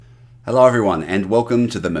Hello everyone and welcome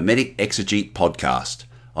to the Mimetic Exegete podcast.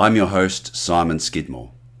 I'm your host, Simon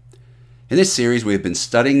Skidmore. In this series we have been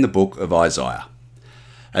studying the book of Isaiah.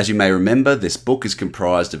 As you may remember, this book is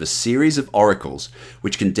comprised of a series of oracles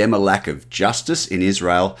which condemn a lack of justice in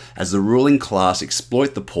Israel as the ruling class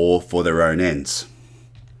exploit the poor for their own ends.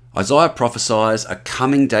 Isaiah prophesies a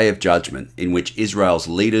coming day of judgment in which Israel's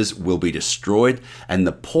leaders will be destroyed and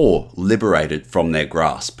the poor liberated from their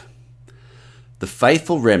grasp. The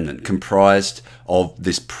faithful remnant comprised of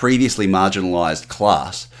this previously marginalized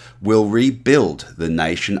class will rebuild the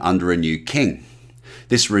nation under a new king.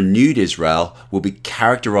 This renewed Israel will be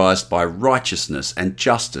characterized by righteousness and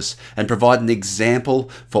justice and provide an example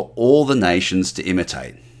for all the nations to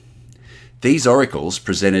imitate. These oracles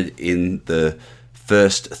presented in the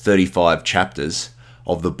first 35 chapters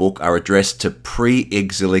of the book are addressed to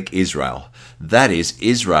pre-exilic Israel, that is,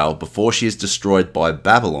 Israel before she is destroyed by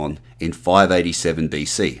Babylon in 587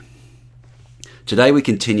 BC. Today we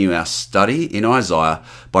continue our study in Isaiah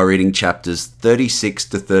by reading chapters 36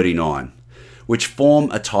 to 39, which form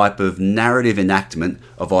a type of narrative enactment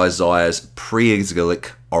of Isaiah's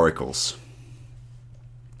pre-exilic oracles.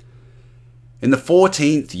 In the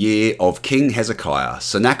 14th year of King Hezekiah,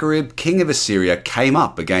 Sennacherib, king of Assyria, came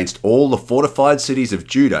up against all the fortified cities of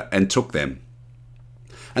Judah and took them.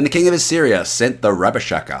 And the king of Assyria sent the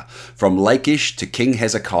Rabshakeh from Lachish to King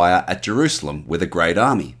Hezekiah at Jerusalem with a great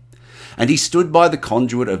army. And he stood by the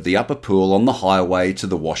conduit of the upper pool on the highway to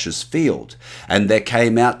the washer's field. And there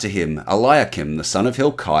came out to him Eliakim the son of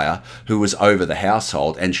Hilkiah, who was over the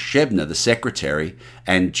household, and Shebna the secretary,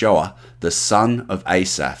 and Joah the son of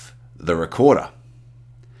Asaph the recorder.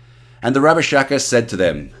 And the Rabshakeh said to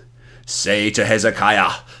them, "Say to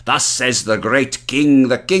Hezekiah, thus says the great king,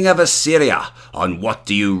 the king of Assyria, on what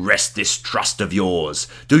do you rest this trust of yours?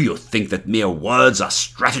 Do you think that mere words are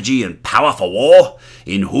strategy and power for war?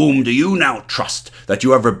 In whom do you now trust that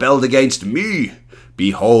you have rebelled against me?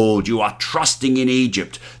 Behold, you are trusting in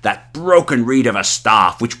Egypt, that broken reed of a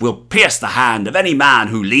staff which will pierce the hand of any man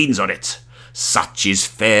who leans on it. Such is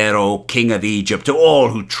Pharaoh, king of Egypt, to all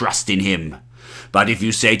who trust in him. But if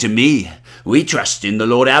you say to me, we trust in the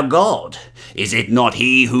Lord our God, is it not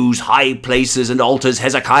he whose high places and altars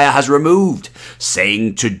Hezekiah has removed,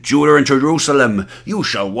 saying to Judah and Jerusalem, you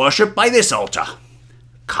shall worship by this altar?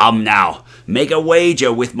 Come now, make a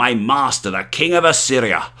wager with my master, the king of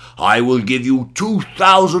Assyria. I will give you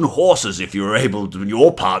 2,000 horses if you are able to, on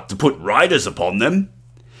your part, to put riders upon them.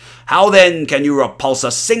 How then can you repulse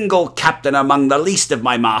a single captain among the least of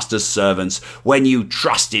my master's servants when you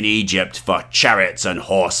trust in Egypt for chariots and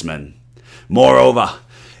horsemen? Moreover,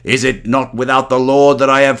 is it not without the Lord that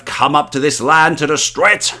I have come up to this land to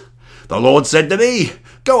destroy it? The Lord said to me,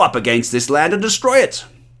 go up against this land and destroy it."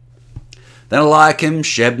 Then Eliakim,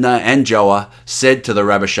 Shebna, and Joah said to the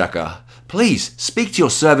Rabshakeh, "Please speak to your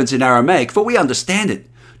servants in Aramaic, for we understand it.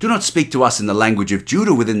 Do not speak to us in the language of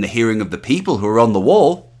Judah within the hearing of the people who are on the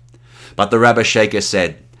wall." But the Rabshakeh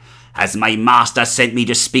said, "Has my master sent me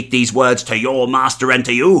to speak these words to your master and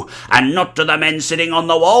to you, and not to the men sitting on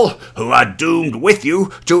the wall, who are doomed with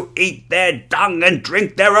you to eat their dung and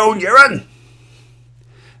drink their own urine?"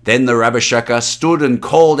 Then the Rabshakeh stood and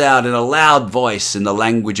called out in a loud voice in the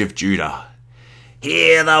language of Judah,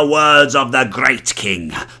 "Hear the words of the great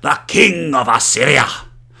king, the king of Assyria.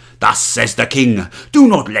 Thus says the king, do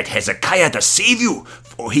not let Hezekiah deceive you,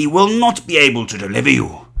 for he will not be able to deliver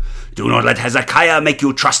you. Do not let Hezekiah make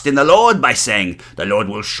you trust in the Lord by saying, the Lord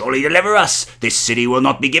will surely deliver us. This city will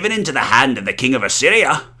not be given into the hand of the king of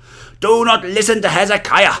Assyria. Do not listen to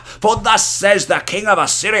Hezekiah, for thus says the king of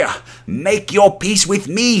Assyria, make your peace with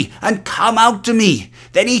me and come out to me.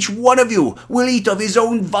 Then each one of you will eat of his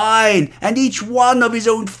own vine, and each one of his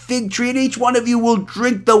own fig tree, and each one of you will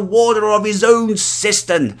drink the water of his own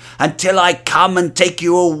cistern, until I come and take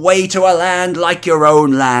you away to a land like your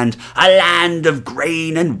own land, a land of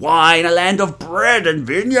grain and wine, a land of bread and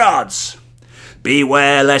vineyards.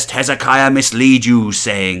 Beware lest Hezekiah mislead you,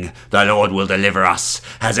 saying, the Lord will deliver us.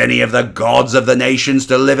 Has any of the gods of the nations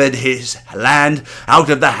delivered his land out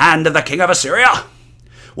of the hand of the king of Assyria?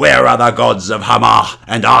 Where are the gods of Hamath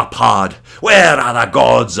and Arpad? Where are the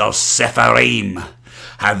gods of Sepharim?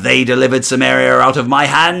 Have they delivered Samaria out of my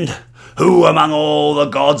hand? Who among all the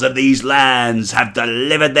gods of these lands have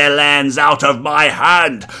delivered their lands out of my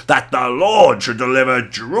hand, that the Lord should deliver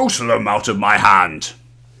Jerusalem out of my hand?"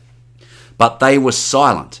 But they were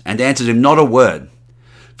silent and answered him not a word,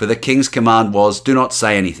 for the king's command was, do not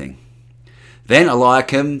say anything. Then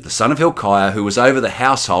Eliakim, the son of Hilkiah, who was over the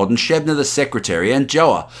household, and Shebna the secretary, and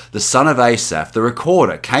Joah, the son of Asaph, the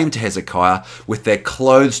recorder, came to Hezekiah with their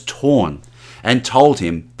clothes torn, and told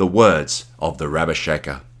him the words of the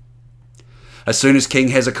Rabshakeh. As soon as King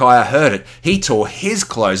Hezekiah heard it, he tore his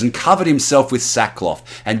clothes and covered himself with sackcloth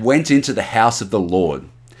and went into the house of the Lord.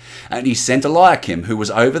 And he sent Eliakim, who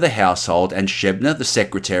was over the household, and Shebna the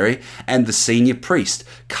secretary, and the senior priest,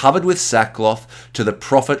 covered with sackcloth, to the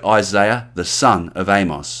prophet Isaiah the son of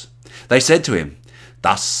Amos. They said to him,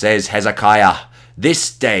 "Thus says Hezekiah,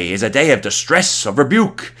 this day is a day of distress, of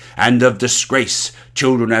rebuke, and of disgrace.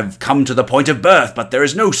 Children have come to the point of birth, but there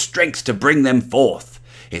is no strength to bring them forth.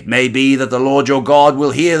 It may be that the Lord your God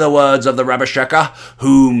will hear the words of the Rabashakeh,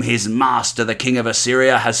 whom his master the king of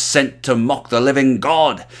Assyria has sent to mock the living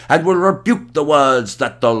God, and will rebuke the words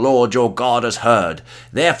that the Lord your God has heard.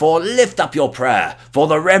 Therefore lift up your prayer for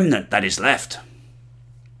the remnant that is left."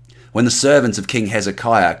 When the servants of King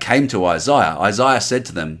Hezekiah came to Isaiah, Isaiah said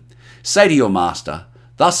to them, "Say to your master,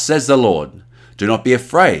 thus says the Lord, do not be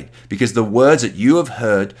afraid, because the words that you have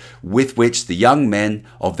heard with which the young men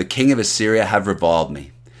of the king of Assyria have reviled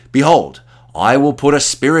me. Behold, I will put a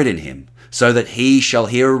spirit in him, so that he shall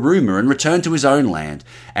hear a rumour and return to his own land,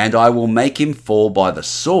 and I will make him fall by the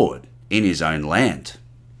sword in his own land."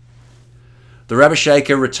 The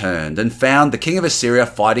Rabashakeh returned and found the king of Assyria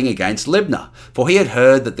fighting against Libnah, for he had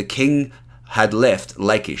heard that the king had left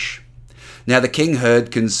Lachish. Now the king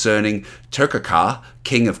heard concerning Tirkakah,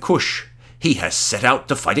 king of Cush. "He has set out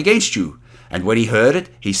to fight against you." And when he heard it,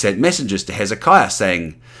 he sent messengers to Hezekiah,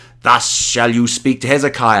 saying, "Thus shall you speak to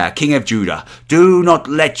Hezekiah, king of Judah. Do not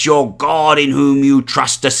let your God in whom you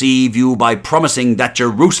trust deceive you by promising that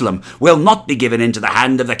Jerusalem will not be given into the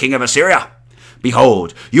hand of the king of Assyria.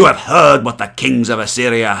 Behold, you have heard what the kings of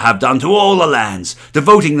Assyria have done to all the lands,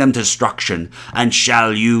 devoting them to destruction, and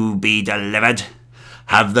shall you be delivered?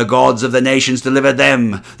 Have the gods of the nations delivered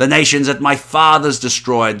them, the nations that my fathers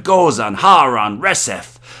destroyed, Gozan, Haran,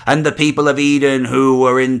 Reseph, and the people of Eden who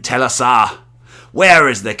were in Telassar? Where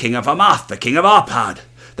is the king of Hamath, the king of Arpad,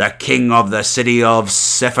 the king of the city of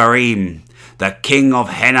Sepharim, the king of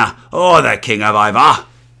Hena, or the king of Ivah?"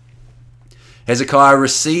 Hezekiah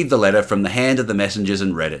received the letter from the hand of the messengers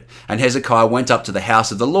and read it. And Hezekiah went up to the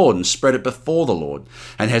house of the Lord and spread it before the Lord.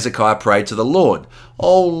 And Hezekiah prayed to the Lord,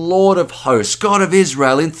 "O Lord of hosts, God of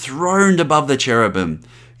Israel, enthroned above the cherubim,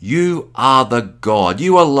 you are the God,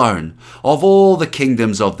 you alone, of all the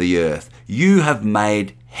kingdoms of the earth. You have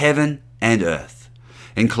made heaven and earth.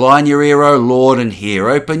 Incline your ear, O Lord, and hear.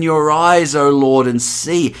 Open your eyes, O Lord, and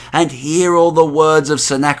see, and hear all the words of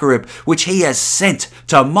Sennacherib, which he has sent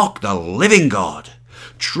to mock the living God.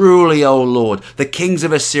 Truly, O Lord, the kings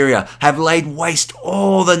of Assyria have laid waste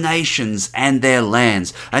all the nations and their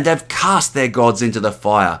lands, and have cast their gods into the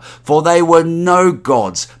fire. For they were no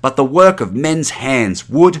gods, but the work of men's hands,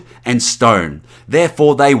 wood and stone.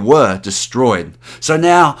 Therefore they were destroyed. So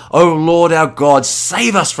now, O Lord our God,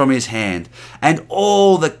 save us from his hand, and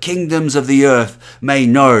all the kingdoms of the earth may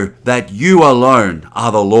know that you alone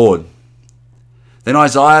are the Lord." Then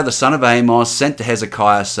Isaiah the son of Amos sent to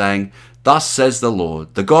Hezekiah, saying, "Thus says the Lord,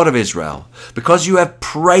 the God of Israel, because you have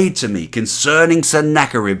prayed to me concerning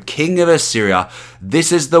Sennacherib, king of Assyria,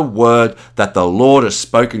 this is the word that the Lord has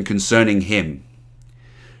spoken concerning him.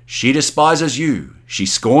 She despises you, she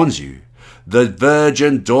scorns you, the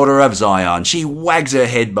virgin daughter of Zion. She wags her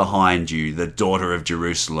head behind you, the daughter of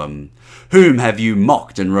Jerusalem. Whom have you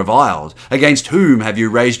mocked and reviled? Against whom have you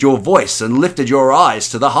raised your voice and lifted your eyes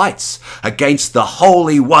to the heights? Against the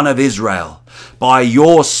Holy One of Israel. By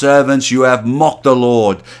your servants you have mocked the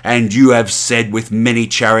Lord, and you have said with many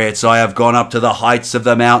chariots, I have gone up to the heights of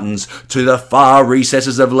the mountains, to the far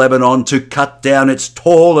recesses of Lebanon, to cut down its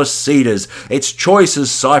tallest cedars, its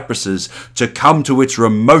choicest cypresses, to come to its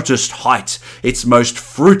remotest height, its most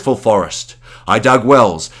fruitful forest. I dug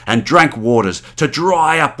wells and drank waters, to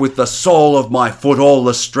dry up with the sole of my foot all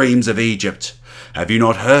the streams of Egypt. Have you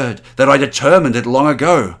not heard that I determined it long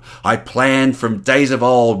ago? I planned from days of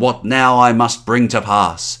old what now I must bring to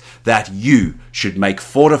pass, that you should make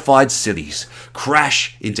fortified cities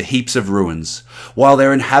crash into heaps of ruins, while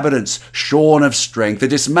their inhabitants, shorn of strength, are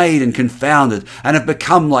dismayed and confounded, and have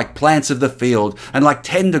become like plants of the field, and like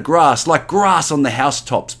tender grass, like grass on the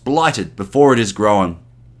housetops, blighted before it is grown.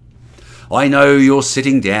 I know your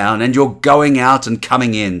sitting down, and your going out and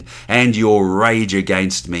coming in, and your rage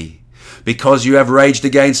against me. Because you have raged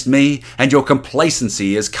against me, and your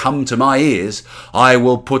complacency has come to my ears, I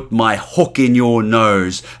will put my hook in your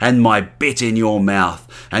nose, and my bit in your mouth,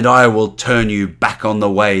 and I will turn you back on the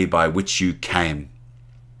way by which you came.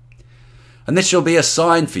 And this shall be a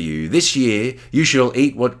sign for you. This year you shall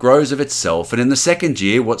eat what grows of itself, and in the second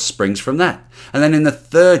year what springs from that. And then in the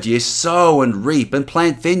third year sow and reap, and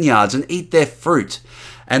plant vineyards, and eat their fruit.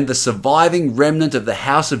 And the surviving remnant of the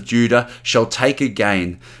house of Judah shall take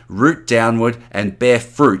again, root downward, and bear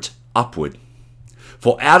fruit upward.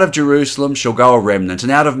 For out of Jerusalem shall go a remnant,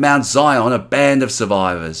 and out of Mount Zion a band of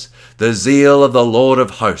survivors. The zeal of the Lord of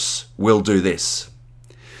hosts will do this.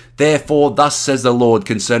 Therefore thus says the Lord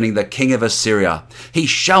concerning the king of Assyria, he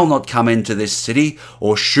shall not come into this city,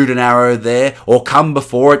 or shoot an arrow there, or come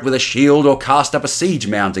before it with a shield, or cast up a siege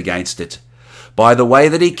mount against it. By the way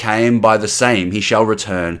that he came, by the same he shall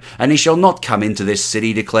return, and he shall not come into this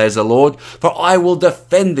city, declares the Lord. For I will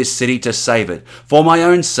defend this city to save it, for my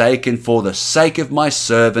own sake and for the sake of my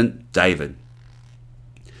servant David.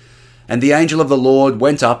 And the angel of the Lord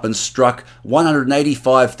went up and struck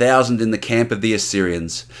 185,000 in the camp of the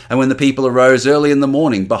Assyrians. And when the people arose early in the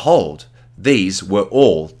morning, behold, these were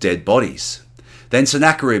all dead bodies. Then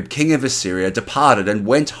Sennacherib, king of Assyria, departed and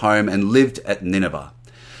went home and lived at Nineveh.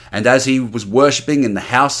 And as he was worshipping in the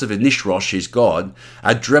house of Nisroch his god,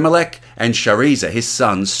 Adremelech and Sharezer his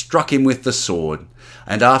son struck him with the sword.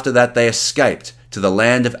 And after that they escaped to the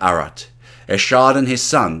land of Arat. Esarhaddon his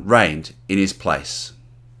son reigned in his place.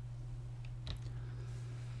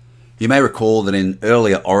 You may recall that in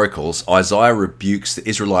earlier oracles, Isaiah rebukes the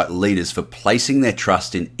Israelite leaders for placing their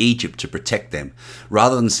trust in Egypt to protect them,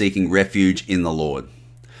 rather than seeking refuge in the Lord.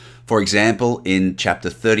 For example, in chapter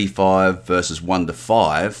 35, verses 1 to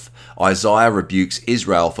 5, Isaiah rebukes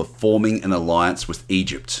Israel for forming an alliance with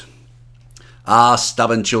Egypt. Ah,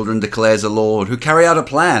 stubborn children, declares the Lord, who carry out a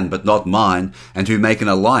plan, but not mine, and who make an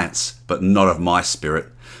alliance, but not of my spirit,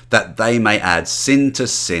 that they may add sin to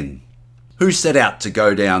sin. Who set out to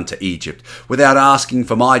go down to Egypt without asking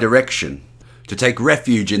for my direction, to take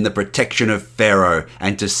refuge in the protection of Pharaoh,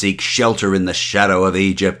 and to seek shelter in the shadow of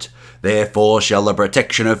Egypt? Therefore shall the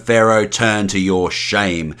protection of Pharaoh turn to your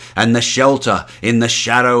shame, and the shelter in the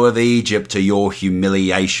shadow of Egypt to your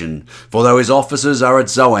humiliation. For though his officers are at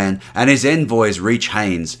Zoan, and his envoys reach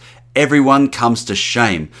Hanes, everyone comes to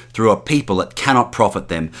shame through a people that cannot profit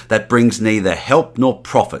them, that brings neither help nor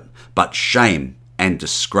profit, but shame and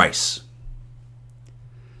disgrace.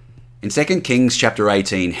 In 2 Kings chapter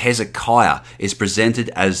 18, Hezekiah is presented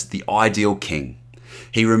as the ideal king.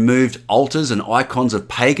 He removed altars and icons of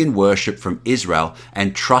pagan worship from Israel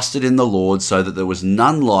and trusted in the Lord, so that there was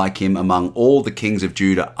none like him among all the kings of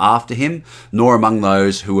Judah after him, nor among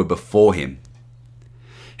those who were before him.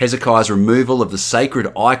 Hezekiah's removal of the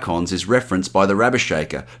sacred icons is referenced by the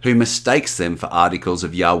Rabshakeh, who mistakes them for articles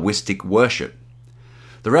of Yahwistic worship.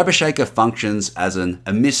 The Rabshakeh functions as an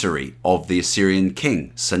emissary of the Assyrian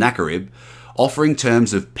king, Sennacherib, offering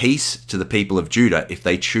terms of peace to the people of Judah if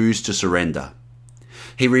they choose to surrender.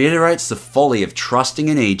 He reiterates the folly of trusting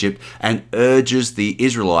in Egypt and urges the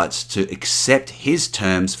Israelites to accept his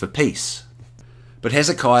terms for peace. But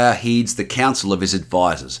Hezekiah heeds the counsel of his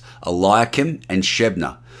advisors, Eliakim and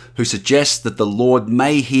Shebna, who suggest that the Lord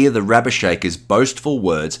may hear the Rabshakeh's boastful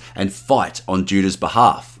words and fight on Judah's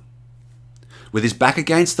behalf. With his back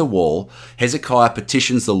against the wall, Hezekiah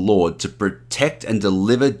petitions the Lord to protect and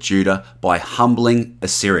deliver Judah by humbling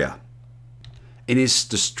Assyria. In his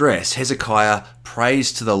distress, Hezekiah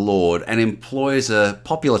prays to the Lord and employs a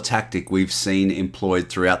popular tactic we've seen employed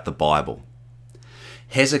throughout the Bible.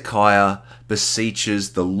 Hezekiah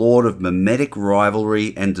beseeches the Lord of mimetic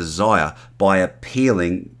rivalry and desire by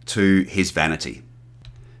appealing to his vanity.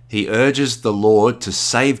 He urges the Lord to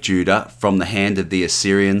save Judah from the hand of the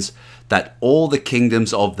Assyrians, that all the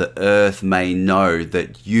kingdoms of the earth may know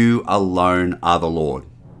that you alone are the Lord.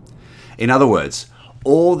 In other words,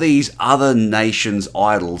 all these other nations'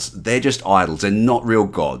 idols, they're just idols. They're not real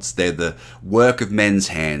gods. They're the work of men's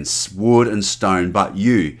hands, wood and stone. But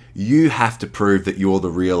you have to prove that you're the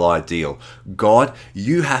real ideal. God,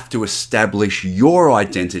 you have to establish your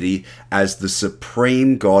identity as the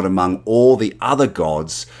supreme God among all the other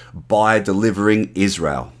gods by delivering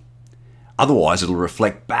Israel. Otherwise, it'll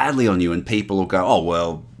reflect badly on you and people will go, oh,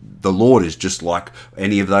 well, the Lord is just like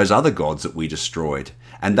any of those other gods that we destroyed.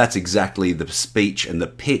 And that's exactly the speech and the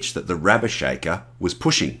pitch that the Rabshakeh was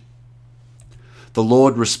pushing. The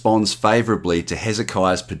Lord responds favourably to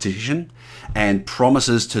Hezekiah's petition and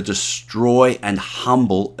promises to destroy and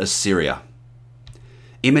humble Assyria.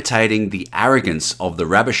 Imitating the arrogance of the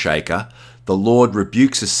Rabshakeh, the Lord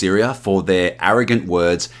rebukes Assyria for their arrogant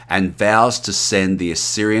words and vows to send the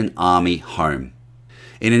Assyrian army home.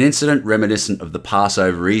 In an incident reminiscent of the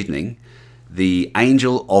Passover evening, the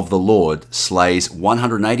angel of the Lord slays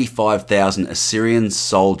 185,000 Assyrian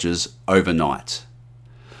soldiers overnight.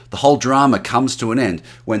 The whole drama comes to an end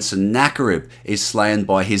when Sennacherib is slain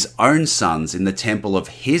by his own sons in the temple of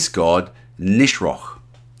his god, Nisroch.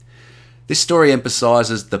 This story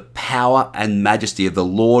emphasizes the power and majesty of the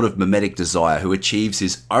Lord of mimetic desire, who achieves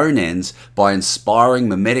his own ends by inspiring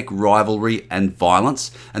mimetic rivalry and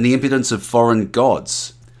violence and the impotence of foreign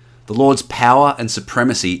gods. The The Lord's power and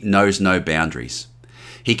supremacy knows no boundaries.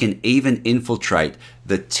 He can even infiltrate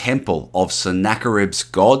the temple of Sennacherib's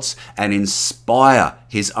gods and inspire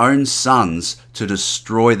his own sons to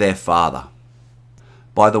destroy their father.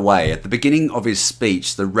 By the way, at the beginning of his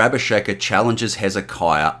speech, the Rabshakeh challenges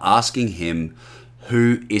Hezekiah, asking him,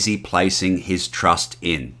 who is he placing his trust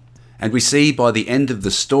in? And we see by the end of the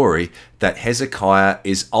story that Hezekiah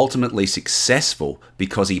is ultimately successful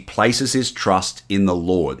because he places his trust in the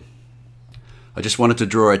Lord. I just wanted to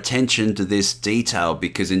draw attention to this detail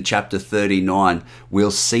because in chapter 39, we'll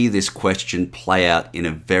see this question play out in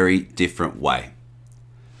a very different way.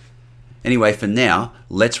 Anyway, for now,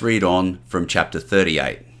 let's read on from chapter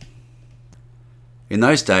 38. In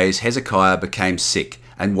those days, Hezekiah became sick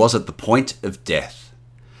and was at the point of death.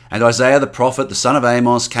 And Isaiah the prophet, the son of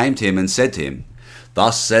Amos, came to him and said to him,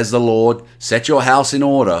 "Thus says the Lord, set your house in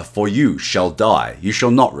order, for you shall die, you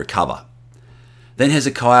shall not recover." Then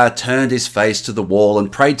Hezekiah turned his face to the wall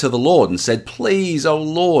and prayed to the Lord and said, "Please, O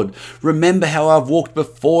Lord, remember how I've walked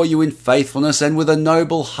before you in faithfulness and with a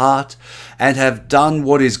noble heart, and have done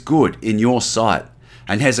what is good in your sight."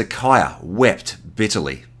 And Hezekiah wept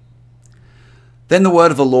bitterly. Then the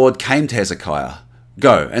word of the Lord came to Hezekiah.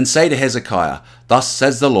 "Go and say to Hezekiah, thus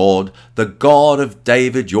says the Lord, the God of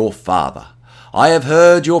David your father, I have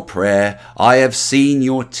heard your prayer, I have seen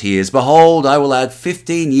your tears. Behold, I will add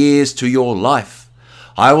 15 years to your life.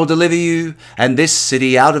 I will deliver you and this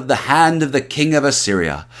city out of the hand of the king of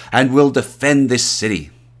Assyria, and will defend this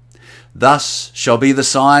city. Thus shall be the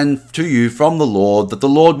sign to you from the Lord, that the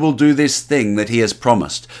Lord will do this thing that he has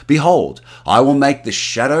promised. Behold, I will make the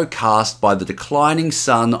shadow cast by the declining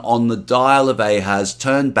sun on the dial of Ahaz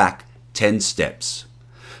turn back 10 steps.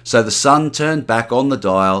 So the sun turned back on the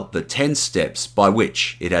dial the 10 steps by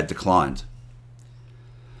which it had declined."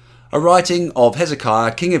 A writing of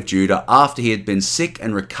Hezekiah, king of Judah, after he had been sick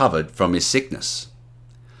and recovered from his sickness.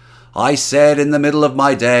 "I said in the middle of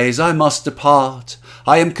my days, I must depart.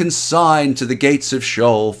 I am consigned to the gates of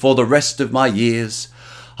Sheol for the rest of my years.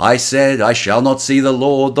 I said, I shall not see the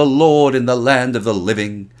Lord in the land of the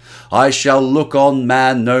living. I shall look on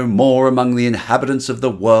man no more among the inhabitants of the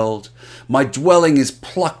world. My dwelling is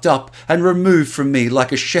plucked up and removed from me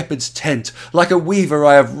like a shepherd's tent. Like a weaver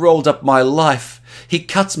I have rolled up my life. He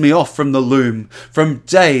cuts me off from the loom. From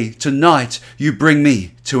day to night you bring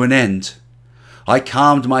me to an end. I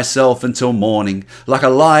calmed myself until morning. Like a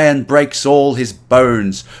lion breaks all his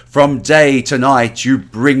bones. From day to night you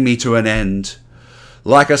bring me to an end.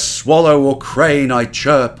 Like a swallow or crane I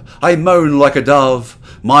chirp. I moan like a dove.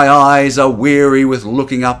 My eyes are weary with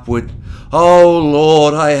looking upward. O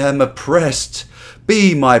Lord, I am oppressed.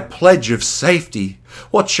 Be my pledge of safety.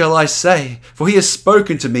 What shall I say? For he has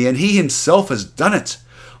spoken to me, and he himself has done it.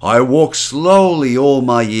 I walk slowly all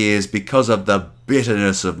my years because of the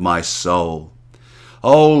bitterness of my soul.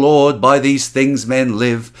 O Lord, by these things men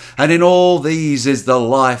live, and in all these is the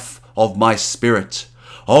life of my spirit.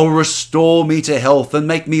 O restore me to health and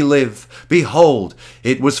make me live. Behold,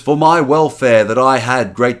 it was for my welfare that I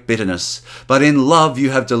had great bitterness. But in love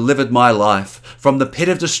you have delivered my life from the pit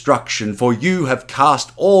of destruction, for you have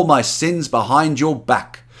cast all my sins behind your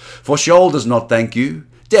back. For Sheol does not thank you,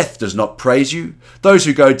 death does not praise you. Those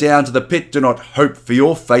who go down to the pit do not hope for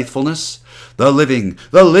your faithfulness. The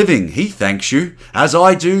living, he thanks you, as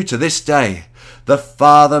I do to this day. The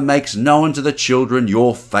Father makes known to the children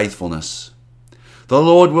your faithfulness. The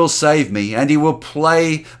Lord will save me, and he will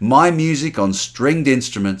play my music on stringed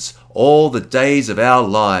instruments all the days of our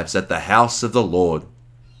lives at the house of the Lord."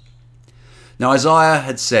 Now Isaiah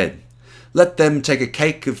had said, "Let them take a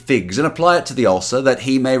cake of figs and apply it to the ulcer, that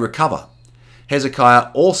he may recover." Hezekiah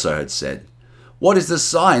also had said, "What is the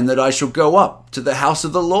sign that I shall go up to the house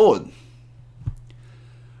of the Lord?"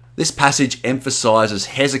 This passage emphasizes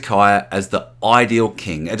Hezekiah as the ideal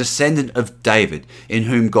king, a descendant of David, in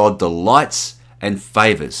whom God delights and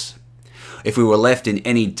favours. If we were left in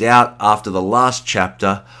any doubt after the last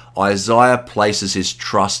chapter, Isaiah places his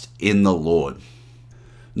trust in the Lord.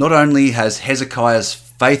 Not only has Hezekiah's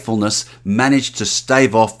faithfulness managed to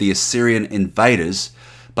stave off the Assyrian invaders,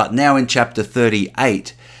 but now in chapter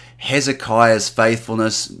 38, Hezekiah's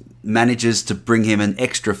faithfulness manages to bring him an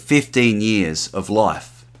extra 15 years of life.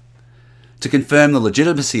 To confirm the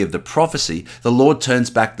legitimacy of the prophecy, the Lord turns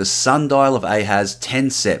back the sundial of Ahaz 10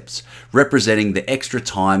 steps, representing the extra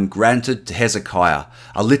time granted to Hezekiah,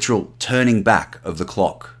 a literal turning back of the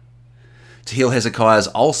clock. To heal Hezekiah's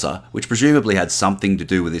ulcer, which presumably had something to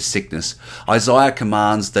do with his sickness, Isaiah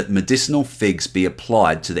commands that medicinal figs be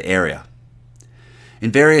applied to the area.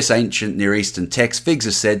 In various ancient Near Eastern texts, figs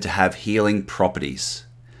are said to have healing properties.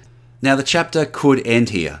 Now the chapter could end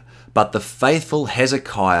here, But the faithful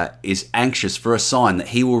Hezekiah is anxious for a sign that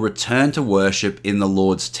he will return to worship in the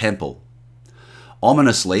Lord's temple.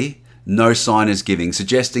 Ominously, no sign is given,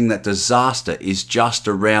 suggesting that disaster is just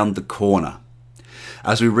around the corner.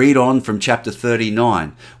 As we read on from chapter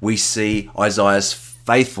 39, we see Isaiah's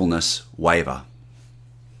faithfulness waver.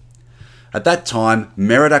 At that time,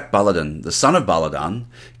 Merodach-Baladan, the son of Baladan,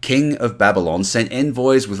 king of Babylon, sent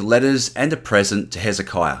envoys with letters and a present to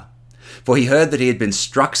Hezekiah, for he heard that he had been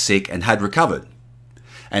struck sick and had recovered.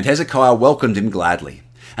 And Hezekiah welcomed him gladly,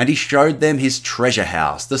 and he showed them his treasure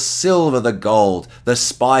house, the silver, the gold, the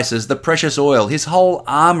spices, the precious oil, his whole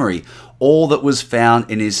armory, all that was found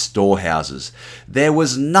in his storehouses. There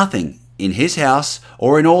was nothing in his house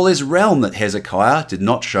or in all his realm that Hezekiah did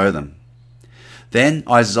not show them. Then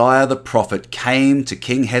Isaiah the prophet came to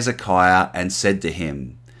King Hezekiah and said to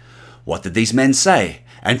him, "What did these men say,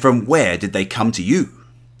 and from where did they come to you?"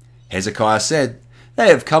 Hezekiah said, "They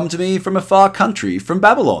have come to me from a far country, from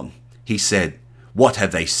Babylon." He said, "What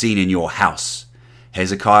have they seen in your house?"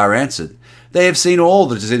 Hezekiah answered, "They have seen all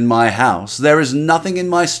that is in my house. There is nothing in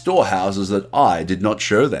my storehouses that I did not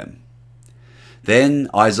show them." Then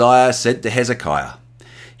Isaiah said to Hezekiah,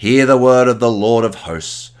 "Hear the word of the Lord of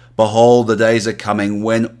hosts. Behold, the days are coming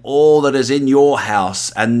when all that is in your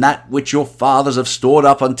house and that which your fathers have stored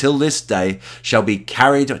up until this day shall be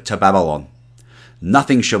carried to Babylon.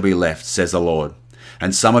 Nothing shall be left, says the Lord.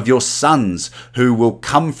 And some of your sons who will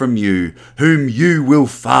come from you, whom you will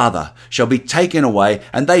father, shall be taken away,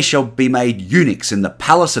 and they shall be made eunuchs in the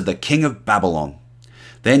palace of the king of Babylon."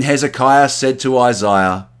 Then Hezekiah said to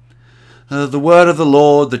Isaiah, "The word of the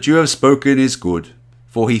Lord that you have spoken is good,"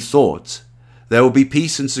 for he thought, "There will be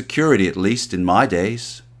peace and security, at least in my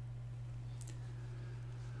days."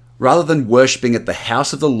 Rather than worshipping at the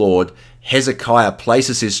house of the Lord, Hezekiah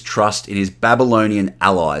places his trust in his Babylonian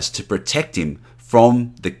allies to protect him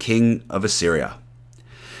from the king of Assyria.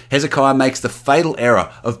 Hezekiah makes the fatal error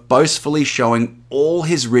of boastfully showing all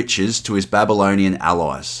his riches to his Babylonian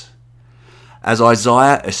allies. As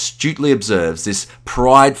Isaiah astutely observes, this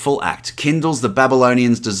prideful act kindles the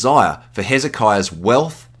Babylonians' desire for Hezekiah's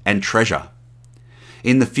wealth and treasure.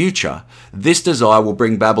 In the future, this desire will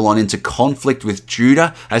bring Babylon into conflict with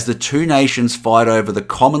Judah as the two nations fight over the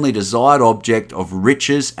commonly desired object of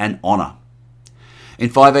riches and honor. In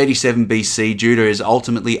 587 BC, Judah is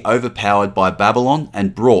ultimately overpowered by Babylon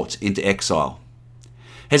and brought into exile.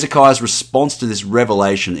 Hezekiah's response to this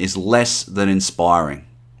revelation is less than inspiring.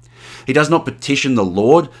 He does not petition the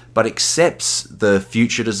Lord, but accepts the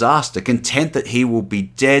future disaster, content that he will be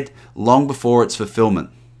dead long before its fulfillment.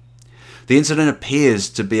 The incident appears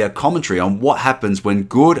to be a commentary on what happens when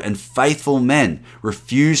good and faithful men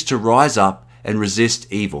refuse to rise up and resist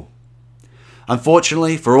evil.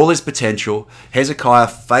 Unfortunately, for all his potential, Hezekiah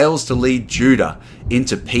fails to lead Judah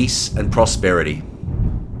into peace and prosperity.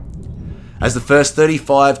 As the first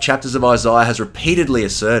 35 chapters of Isaiah has repeatedly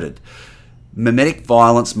asserted, mimetic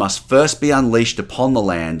violence must first be unleashed upon the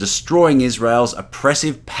land, destroying Israel's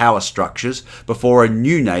oppressive power structures before a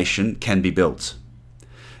new nation can be built.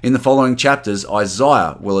 In the following chapters,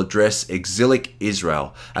 Isaiah will address exilic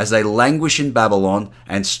Israel as they languish in Babylon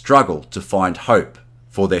and struggle to find hope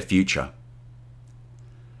for their future.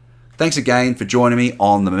 Thanks again for joining me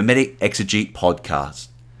on the Mimetic Exegete podcast.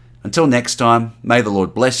 Until next time, may the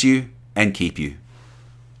Lord bless you and keep you.